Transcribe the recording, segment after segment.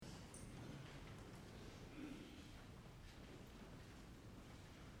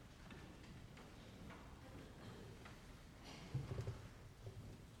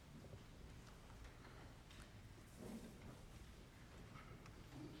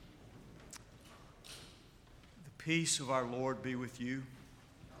Peace of our Lord be with you.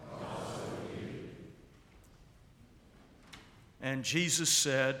 And Jesus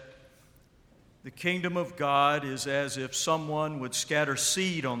said, "The kingdom of God is as if someone would scatter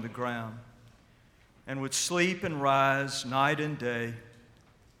seed on the ground and would sleep and rise night and day,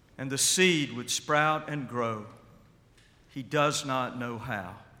 and the seed would sprout and grow. He does not know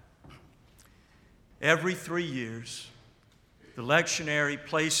how." Every 3 years, the lectionary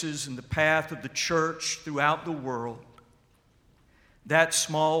places in the path of the church throughout the world that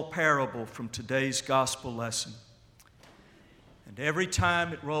small parable from today's gospel lesson. And every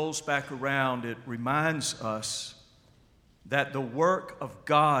time it rolls back around, it reminds us that the work of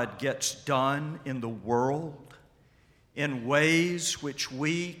God gets done in the world in ways which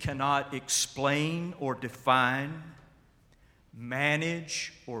we cannot explain or define,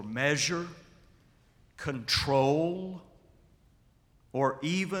 manage or measure, control, or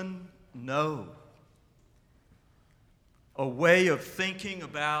even know. A way of thinking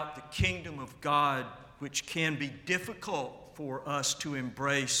about the kingdom of God which can be difficult for us to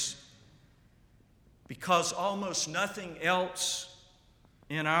embrace because almost nothing else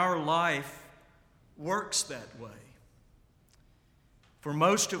in our life works that way. For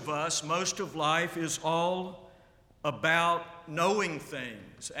most of us, most of life is all about knowing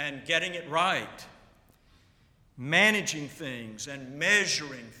things and getting it right, managing things and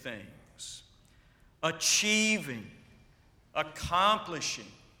measuring things, achieving,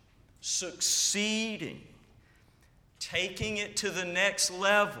 accomplishing, succeeding, taking it to the next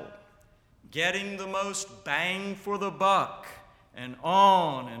level, getting the most bang for the buck, and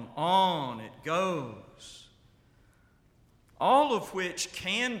on it goes. All of which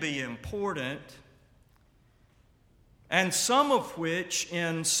can be important, and some of which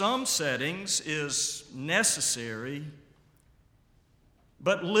in some settings is necessary,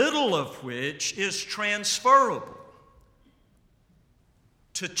 but little of which is transferable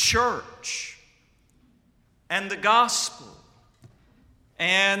to church and the gospel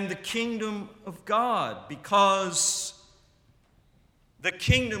and the kingdom of God, because the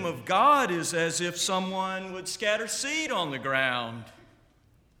kingdom of God is as if someone would scatter seed on the ground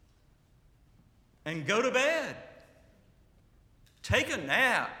and go to bed, take a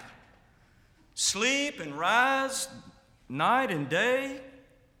nap, sleep and rise night and day,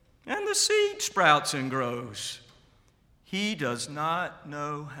 and the seed sprouts and grows. He does not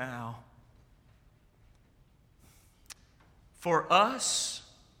know how. For us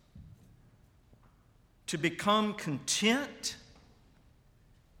to become content,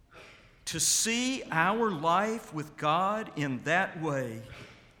 to see our life with God in that way,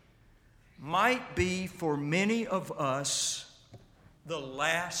 might be for many of us the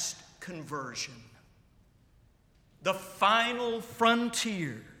last conversion, the final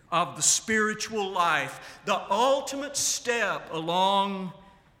frontier of the spiritual life, the ultimate step along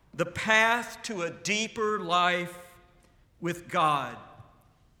the path to a deeper life with God.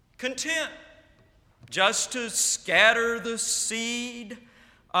 Content just to scatter the seed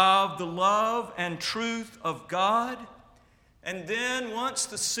of the love and truth of God, and then once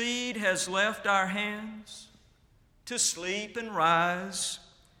the seed has left our hands, to sleep and rise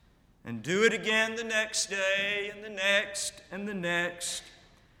and do it again the next day and the next and the next,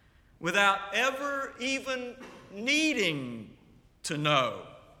 without ever even needing to know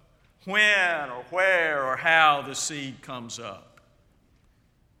when or where or how the seed comes up.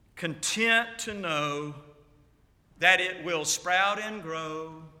 Content to know that it will sprout and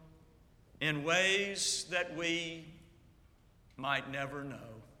grow in ways that we might never know.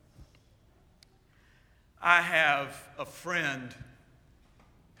 I have a friend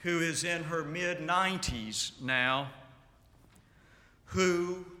who is in her mid-90s now,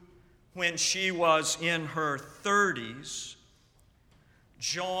 who, when she was in her 30s,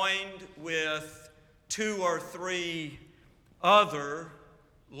 joined with 2 or 3 other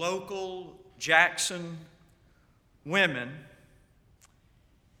local Jackson women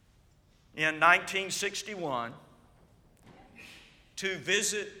in 1961 to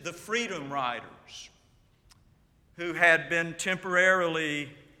visit the Freedom Riders, who had been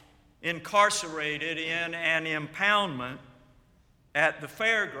temporarily incarcerated in an impoundment at the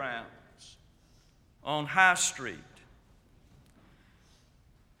fairgrounds on High Street.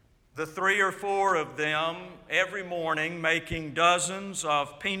 The 3 or 4 of them every morning making dozens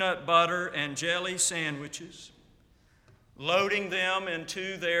of peanut butter and jelly sandwiches, loading them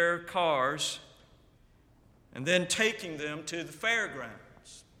into their cars, and then taking them to the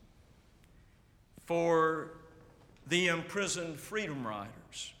fairgrounds for the imprisoned Freedom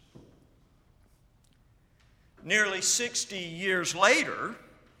Riders. Nearly 60 years later,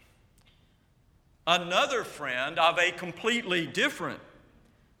 Another friend of a completely different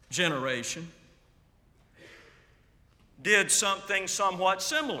generation did something somewhat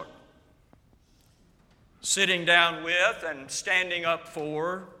similar, sitting down with and standing up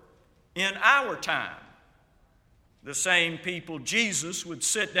for in our time the same people Jesus would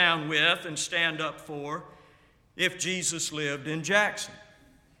sit down with and stand up for if Jesus lived in Jackson.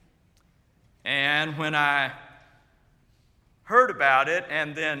 And when I heard about it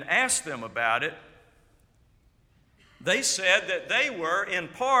and then asked them about it, they said that they were in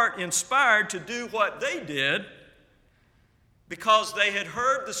part inspired to do what they did because they had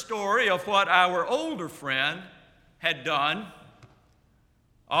heard the story of what our older friend had done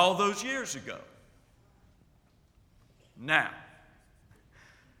all those years ago. Now,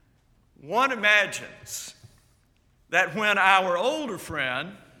 one imagines that when our older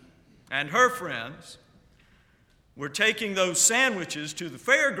friend and her friends were taking those sandwiches to the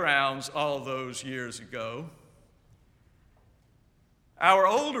fairgrounds all those years ago, our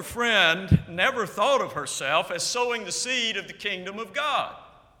older friend never thought of herself as sowing the seed of the kingdom of God.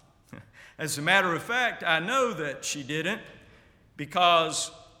 As a matter of fact, I know that she didn't,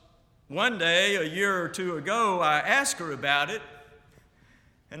 because one day, a year or two ago, I asked her about it,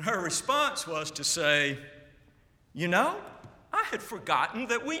 and her response was to say, "You know, I had forgotten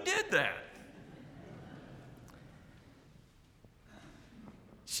that we did that."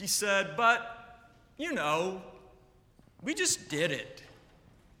 She said, "But, you know, we just did it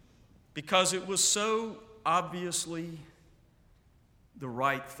because it was so obviously the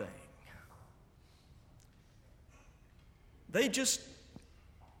right thing." They just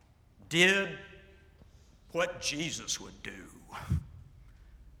did what Jesus would do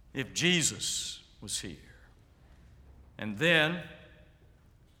if Jesus was here. And then,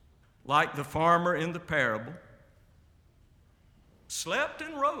 like the farmer in the parable, slept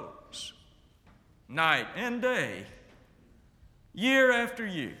and rose night and day, year after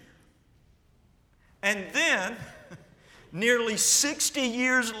year. And then, nearly 60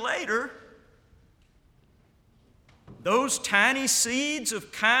 years later, those tiny seeds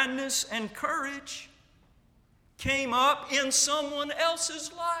of kindness and courage came up in someone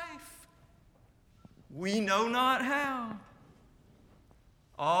else's life. We know not how.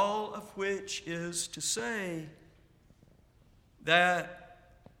 All of which is to say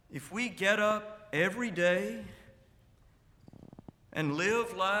that if we get up every day and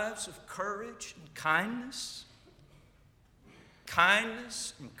live lives of courage and kindness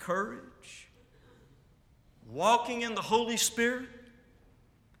and courage, walking in the Holy Spirit,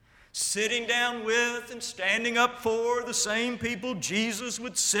 sitting down with and standing up for the same people Jesus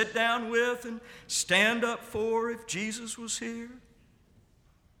would sit down with and stand up for if Jesus was here,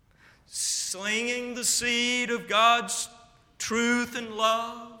 slinging the seed of God's truth and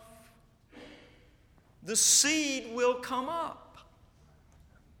love, the seed will come up.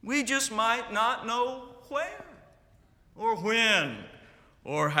 We just might not know where or when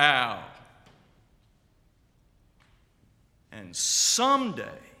or how. And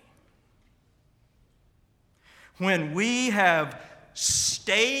someday, when we have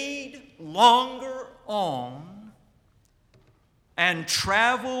stayed longer on and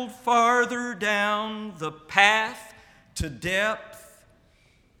traveled farther down the path to depth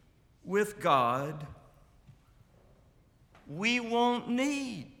with God, we won't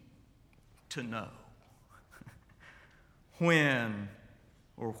need to know when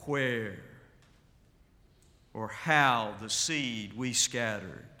or where or how the seed we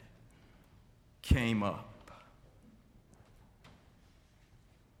scattered came up.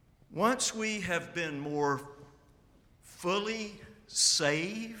 Once we have been more fully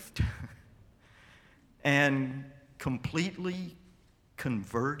saved and completely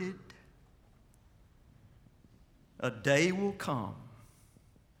converted, a day will come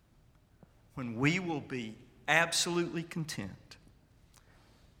when we will be absolutely content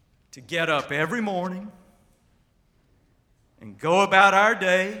to get up every morning and go about our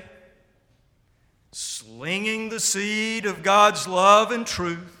day slinging the seed of God's love and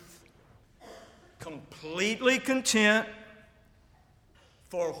truth, completely content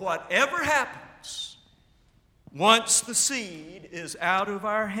for whatever happens once the seed is out of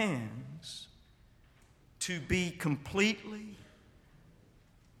our hands, to be completely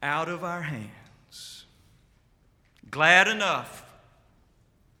out of our hands. Glad enough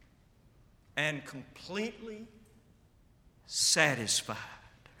and completely satisfied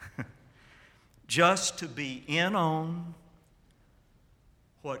just to be in on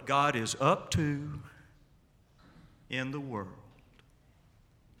what God is up to in the world.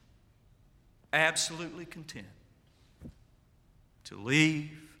 Absolutely content to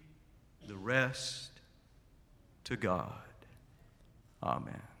leave the rest to God.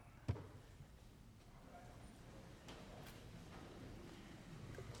 Amen.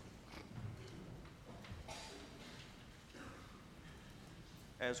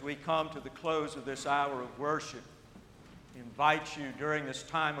 As we come to the close of this hour of worship, I invite you during this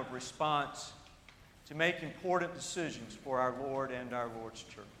time of response to make important decisions for our Lord and our Lord's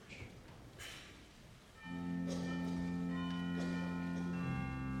church.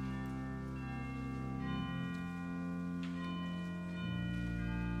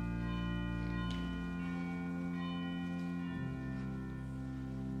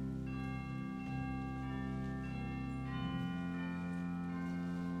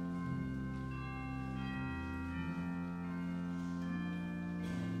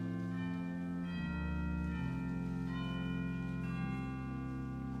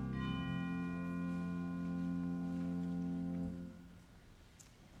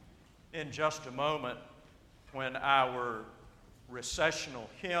 In just a moment, when our recessional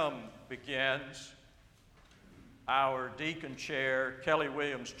hymn begins, our deacon chair, Kelly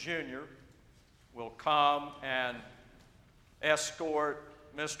Williams Jr., will come and escort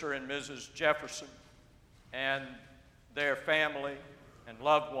Mr. and Mrs. Jefferson and their family and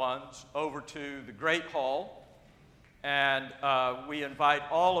loved ones over to the Great Hall. And we invite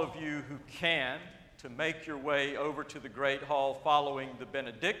all of you who can to make your way over to the Great Hall following the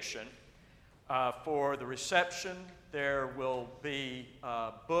benediction. For the reception, there will be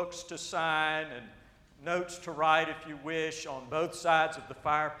books to sign and notes to write if you wish on both sides of the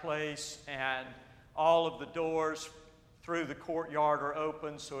fireplace, and all of the doors through the courtyard are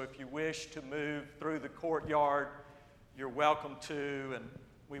open, so if you wish to move through the courtyard, you're welcome to, and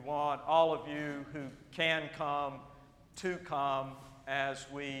we want all of you who can come to come as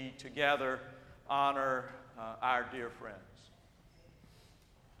we together honor our dear friends.